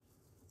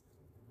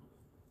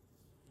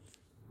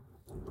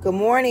Good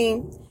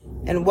morning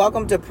and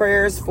welcome to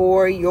Prayers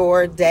for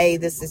Your Day.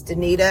 This is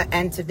Danita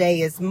and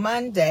today is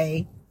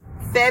Monday,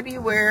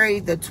 February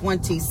the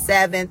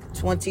 27th,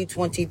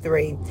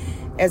 2023.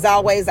 As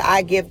always,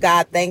 I give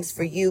God thanks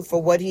for you,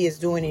 for what He is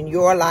doing in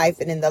your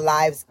life and in the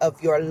lives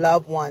of your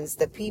loved ones,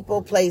 the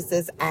people,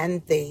 places,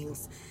 and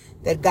things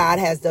that God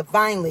has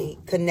divinely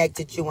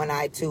connected you and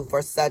I to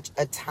for such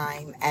a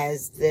time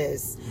as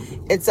this.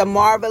 It's a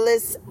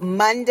marvelous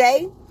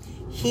Monday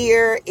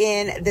here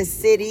in the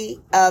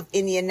city of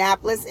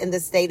Indianapolis in the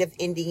state of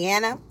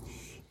Indiana.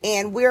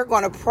 And we're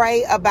going to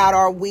pray about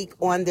our week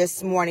on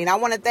this morning. I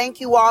want to thank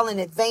you all in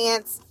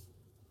advance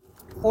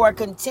for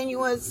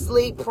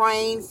continuously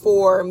praying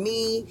for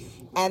me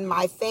and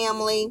my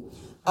family.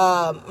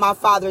 My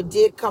father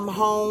did come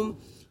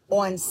home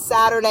on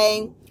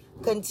Saturday.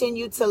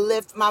 Continue to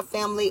lift my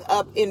family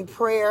up in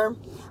prayer.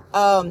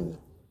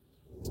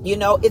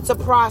 It's a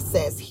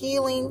process.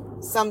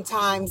 Healing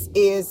sometimes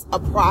is a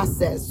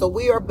process. So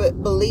we are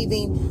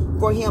believing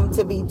for him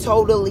to be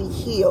totally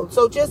healed.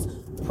 So just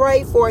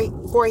pray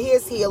for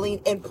his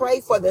healing and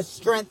pray for the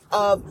strength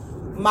of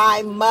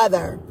my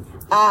mother.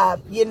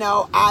 When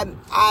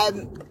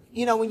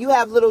you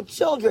have little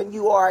children,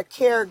 you are a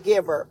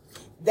caregiver.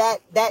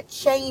 That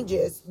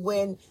changes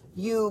when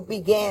you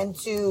begin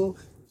to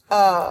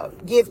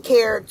give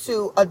care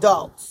to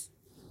adults.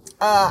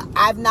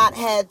 I've not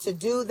had to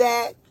do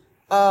that.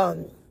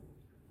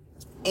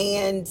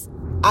 And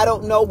I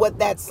don't know what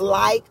that's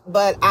like,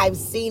 but I've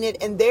seen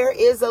it. And there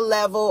is a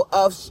level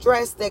of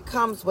stress that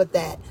comes with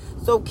that.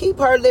 So keep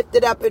her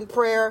lifted up in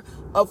prayer.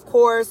 Of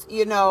course,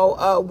 we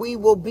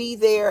will be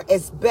there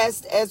as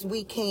best as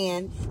we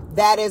can.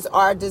 That is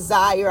our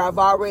desire. I've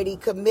already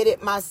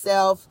committed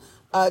myself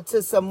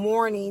to some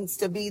mornings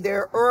to be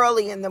there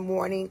early in the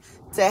morning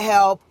to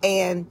help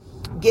and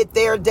get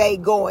their day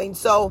going.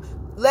 So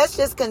let's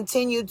just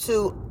continue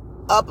to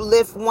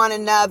uplift one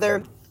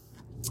another.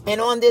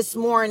 And on this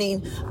morning,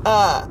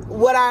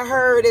 what I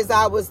heard is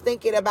I was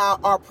thinking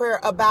about our prayer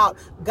about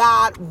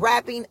God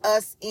wrapping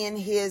us in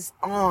his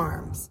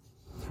arms.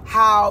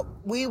 How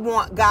we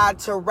want God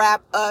to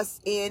wrap us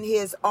in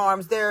his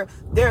arms.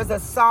 There's a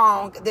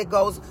song that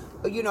goes,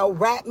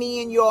 wrap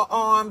me in your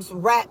arms,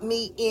 wrap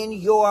me in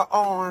your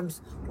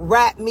arms,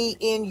 wrap me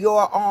in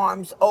your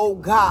arms, oh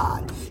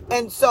God.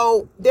 And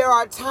so there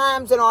are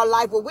times in our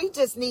life where we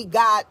just need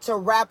God to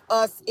wrap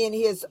us in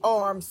his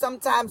arms.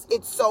 Sometimes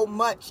it's so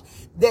much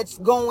that's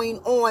going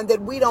on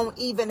that we don't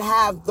even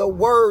have the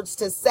words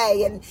to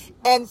say.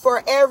 And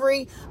for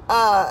every,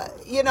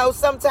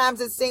 sometimes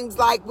it seems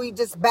like we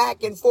just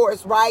back and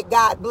forth, right?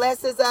 God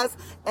blesses us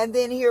and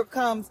then here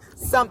comes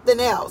something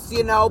else,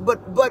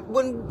 but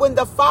when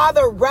the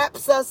Father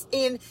wraps us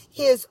in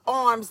his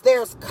arms,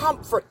 there's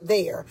comfort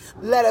there.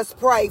 Let us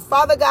pray.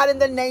 Father God, in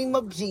the name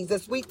of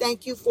Jesus, we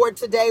thank you for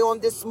today on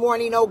this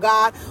morning, oh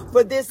God,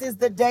 for this is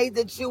the day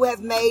that you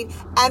have made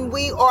and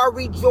we are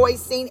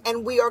rejoicing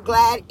and we are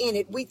glad in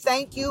it. We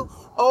thank you,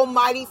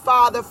 Almighty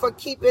Father, for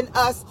keeping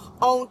us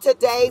on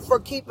today, for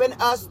keeping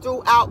us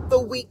throughout the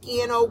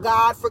weekend, oh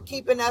God, for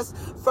keeping us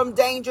from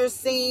danger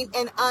seen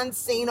and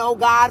unseen, oh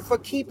God, for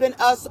keeping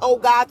us, oh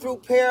God, through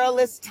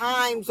perilous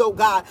times, oh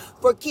God,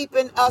 for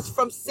keeping us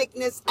from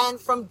sickness and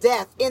from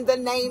death in the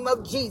name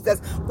of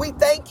Jesus. We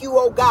thank you,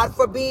 oh God,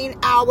 for being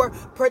our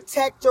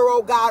protector,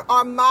 oh God,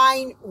 our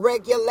mind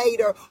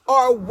regulator,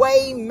 our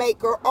way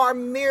maker, our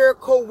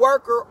miracle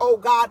worker, oh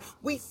God.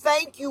 We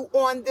thank you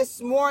on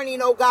this morning,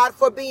 oh God,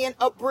 for being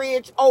a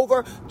bridge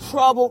over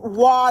troubled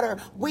water.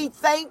 We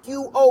thank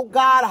you, oh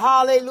God,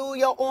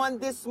 hallelujah, on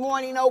this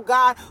morning, oh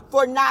God,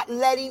 for not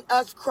letting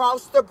us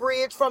cross the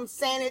bridge from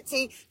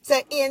sanity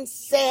to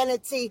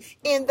insanity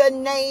in the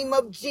name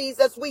of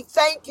Jesus. We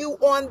thank you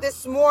on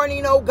this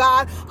morning, oh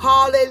God,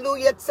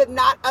 hallelujah, to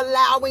not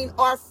allowing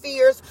our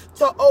fears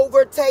to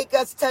overtake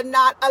us, to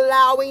not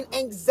allowing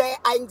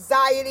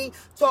anxiety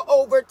to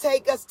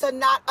overtake us, to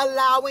not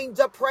allowing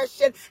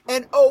depression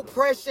and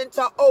oppression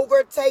to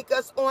overtake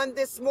us on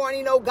this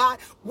morning, oh God.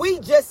 We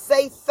just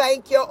say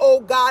thank you, oh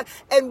God,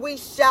 and we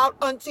shout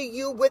unto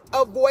you with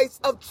a voice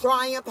of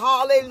triumph,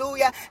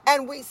 hallelujah,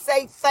 and we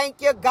say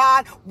thank you,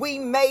 God. We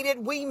made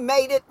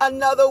it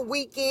another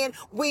weekend,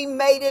 we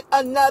made it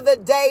another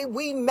day,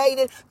 we made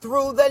it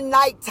through the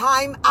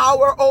nighttime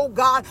hour, oh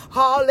God,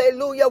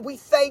 hallelujah. We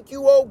thank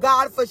you, oh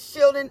God, for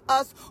shielding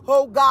us,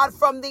 oh God,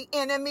 from the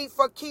enemy,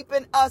 for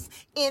keeping us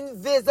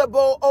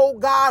invisible, oh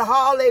God,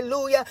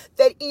 hallelujah,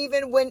 that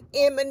even when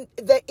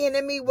the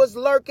enemy was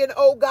lurking,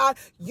 oh God,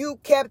 you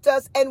kept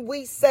us, and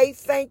we say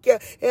thank you.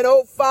 And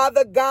oh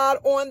Father God,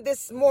 on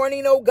this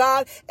morning, oh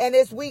God, and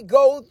as we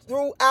go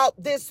throughout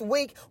this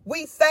week,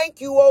 we thank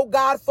you, oh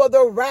God, for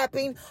the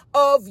wrapping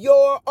of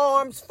your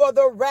arms, for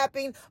the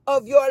wrapping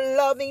of your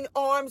loving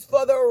arms,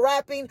 for the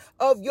wrapping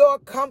of your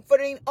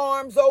comforting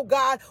arms, oh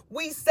God.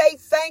 We say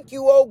thank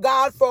you, oh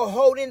God, for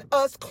holding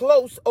us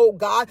close, oh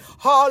God.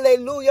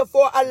 Hallelujah,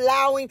 for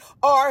allowing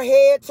our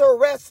head to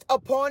rest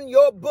upon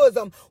your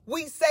bosom.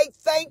 We say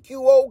thank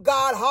you, oh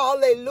God,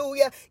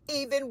 hallelujah,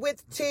 even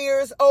with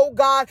tears, oh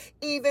God,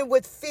 even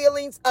with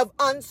feelings of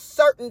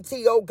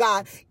uncertainty, oh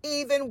God,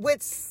 even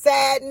with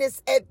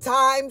sadness at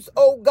times,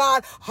 oh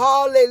God,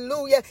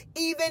 hallelujah,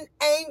 even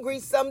angry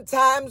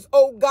sometimes,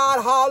 oh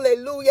God,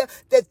 hallelujah,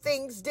 that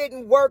things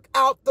didn't work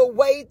out the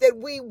way that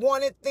we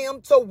wanted them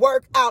to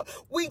work out.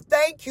 We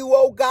thank you,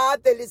 oh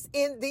God, that it's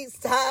in these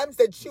times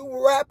that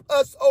you wrap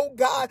us, oh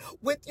God,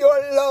 with your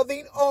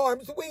loving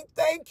arms. We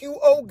thank you,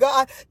 oh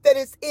God, that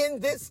it's in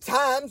this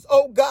times,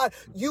 oh God,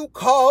 you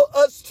call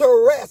us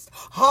to rest.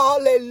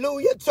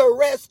 Hallelujah. To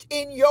rest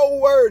in your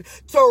word,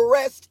 to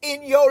rest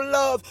in your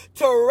love,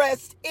 to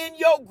rest in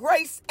your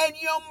grace and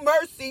your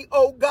mercy,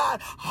 oh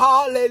God.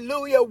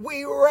 Hallelujah.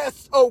 We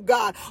rest, oh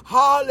God.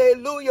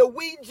 Hallelujah.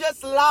 We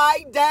just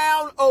lie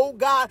down, oh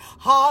God.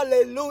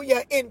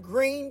 Hallelujah. In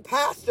green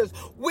pastures.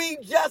 We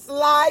just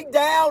lie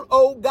down,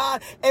 oh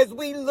God, as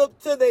we look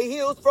to the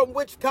hills from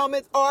which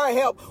cometh our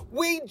help.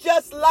 We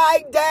just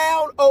lie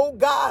down, oh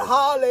God.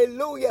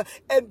 Hallelujah.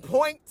 And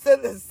point to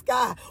the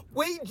sky.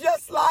 We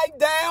just lie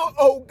down,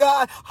 oh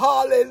God.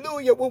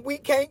 Hallelujah. When we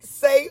can't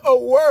say a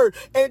word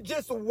and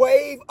just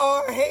wave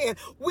our hand.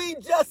 We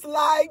just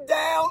lie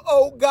down,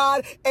 oh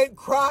God, and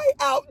cry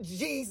out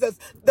Jesus,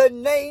 the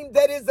name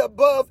that is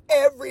above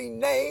every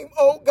name,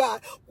 oh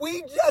God.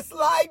 We just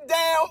lie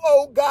down,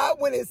 oh God,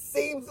 when it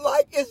seems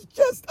like it's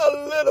just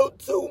a little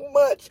too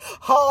much.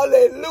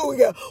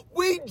 Hallelujah.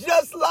 We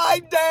just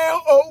lie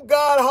down, oh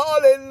God,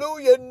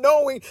 hallelujah,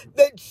 knowing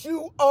that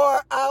you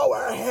are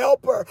our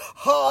helper.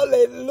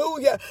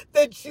 Hallelujah.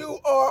 That you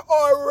are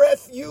our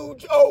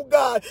refuge, oh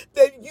God,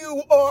 that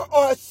you are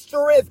our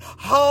strength.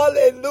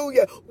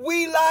 Hallelujah.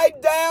 We lie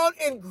down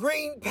in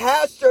green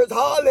pastures.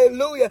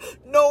 Hallelujah.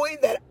 Knowing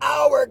that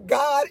our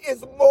God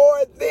is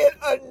more than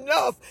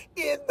enough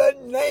in the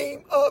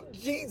name of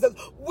Jesus.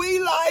 We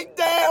lie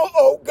down,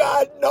 oh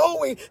God,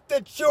 knowing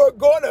that you're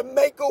going to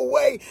make a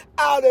way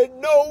out of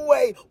no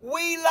way.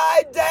 We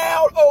lie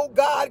down, oh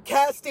God,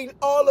 casting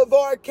all of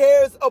our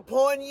cares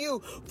upon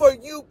you, for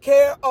you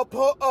care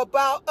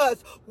about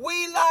us.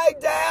 We lie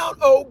down,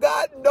 oh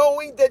God,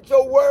 knowing that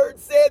your word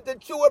said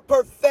that you would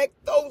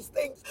perfect those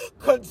things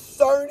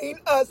concerning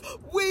us.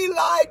 We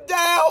lie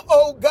down,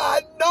 oh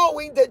God,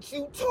 knowing that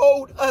you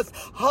told us,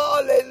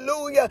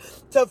 hallelujah,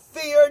 to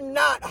fear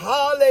not,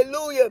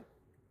 hallelujah,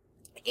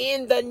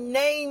 in the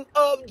name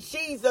of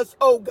Jesus,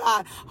 oh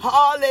God.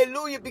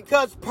 Hallelujah.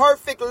 Because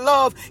perfect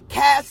love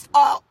casts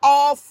out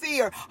all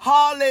fear.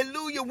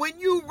 Hallelujah. When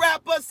you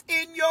wrap us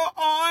in your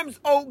arms,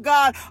 oh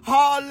God,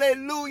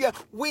 hallelujah,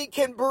 we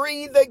can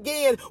breathe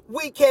again.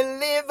 We can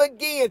live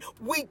again.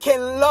 We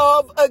can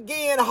love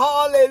again.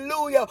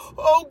 Hallelujah.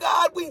 Oh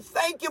God, we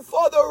thank you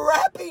for the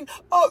wrapping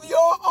of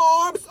your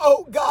arms,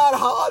 oh God.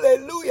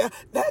 Hallelujah.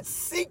 That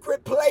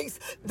secret place,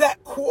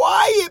 that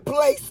quiet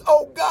place,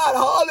 oh God.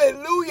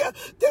 Hallelujah.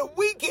 That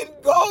we can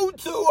go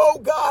to, oh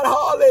God,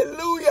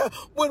 hallelujah,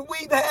 when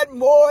we've had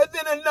more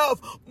than enough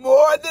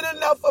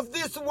of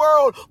this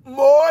world,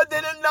 more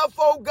than enough,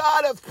 oh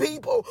God, of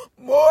people,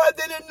 more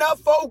than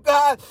enough, oh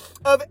God,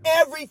 of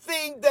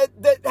everything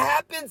that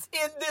happens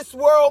in this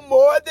world,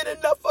 more than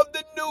enough of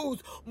the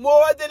news,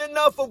 more than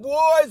enough of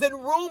wars and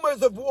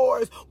rumors of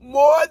wars,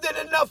 more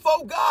than enough,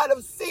 oh God,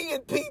 of seeing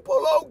people,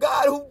 oh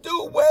God, who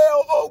do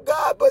well, oh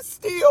God, but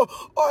still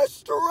are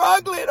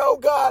struggling, oh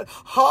God,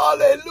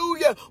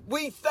 hallelujah.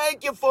 We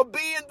thank you for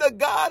being the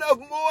God of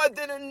more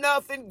than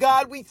enough. And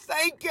God, we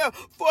thank you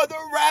for the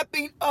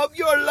wrapping of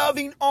your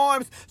loving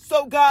arms.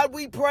 So God,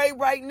 we pray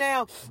right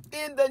now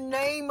in the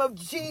name of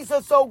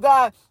Jesus, oh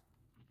God,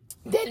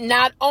 that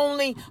not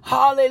only,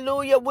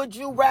 hallelujah, would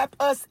you wrap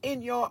us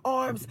in your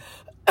arms,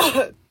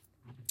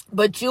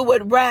 but you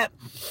would wrap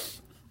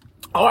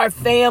our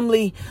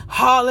family,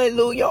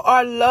 hallelujah,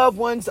 our loved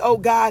ones, oh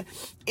God,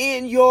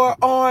 in your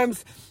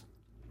arms.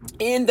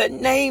 In the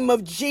name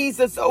of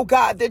Jesus, oh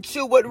God, that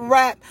you would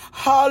wrap,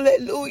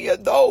 hallelujah,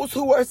 those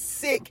who are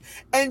sick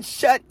and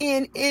shut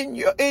in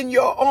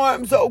your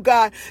arms, oh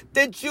God,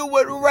 that you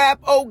would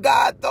wrap, oh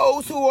God,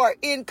 those who are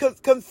in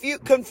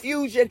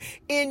confusion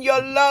in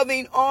your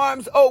loving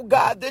arms, oh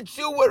God, that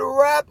you would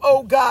wrap,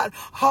 oh God,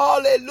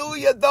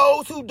 hallelujah,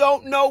 those who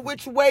don't know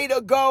which way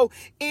to go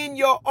in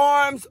your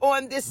arms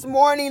on this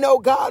morning, oh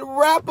God.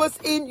 Wrap us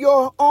in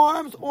your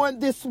arms on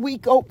this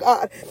week, oh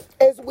God,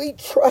 as we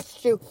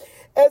trust you,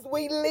 as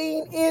we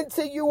lean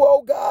into you,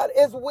 oh God,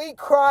 as we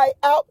cry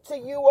out to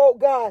you, oh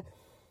God.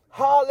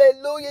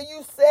 Hallelujah.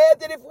 You said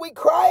that if we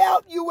cry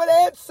out, you would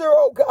answer,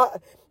 oh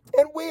God.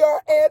 And we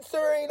are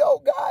answering, oh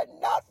God,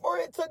 not for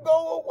it to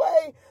go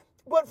away,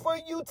 but for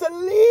you to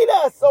lead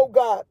us, oh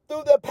God,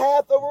 through the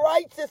path of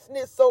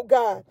righteousness, oh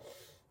God.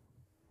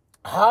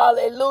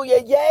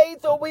 Hallelujah. Yea,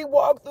 though we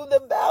walk through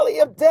the valley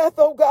of death,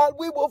 oh God,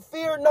 we will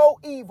fear no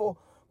evil,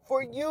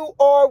 for you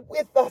are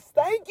with us.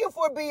 Thank you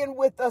for being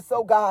with us,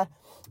 oh God.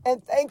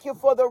 And thank you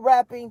for the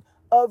wrapping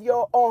of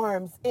your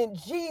arms. In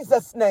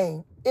Jesus'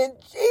 name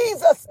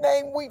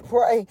we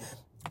pray.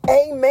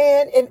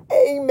 Amen and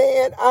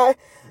amen.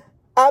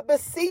 I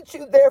beseech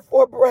you,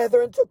 therefore,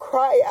 brethren, to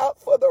cry out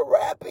for the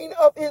wrapping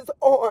of his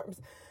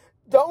arms.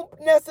 Don't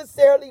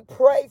necessarily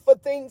pray for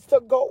things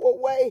to go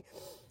away.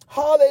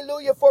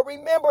 Hallelujah. For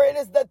remember, it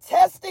is the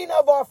testing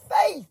of our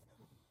faith.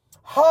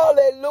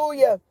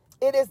 Hallelujah.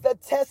 It is the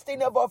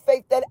testing of our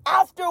faith that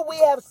after we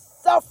have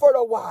suffered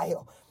a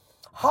while,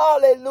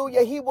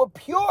 hallelujah, he will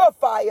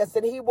purify us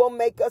and he will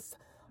make us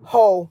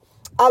whole.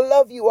 I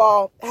love you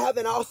all. Have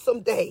an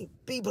awesome day.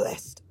 Be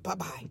blessed.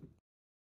 Bye-bye.